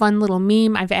 has a fun little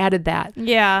meme. I've added that.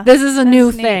 Yeah. This is a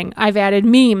new neat. thing. I've added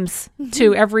memes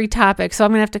to every topic. So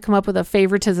I'm going to have to come up with a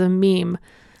favoritism meme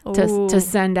to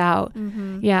send out.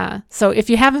 Yeah. So if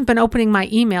you haven't been opening my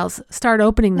emails, start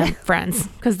opening them, friends,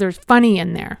 because there's funny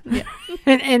in there. Yeah.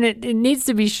 and it needs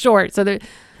to be short. So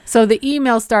the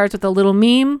email starts with a little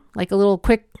meme, like a little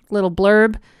quick little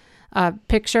blurb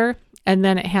picture. And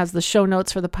then it has the show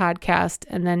notes for the podcast.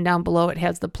 And then down below it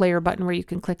has the player button where you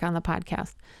can click on the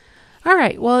podcast. All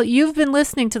right. Well, you've been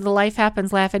listening to the Life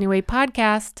Happens Laugh Anyway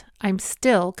podcast. I'm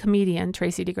still comedian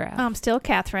Tracy DeGraff. I'm still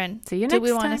Catherine. See you next time. Do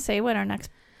we want time. to say what our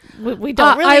next... We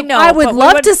don't really know. I would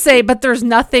love to say, but there's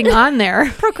nothing on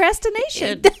there.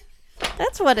 Procrastination.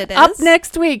 That's what it is. Up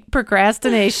next week,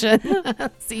 procrastination.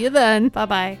 See you then.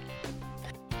 Bye-bye.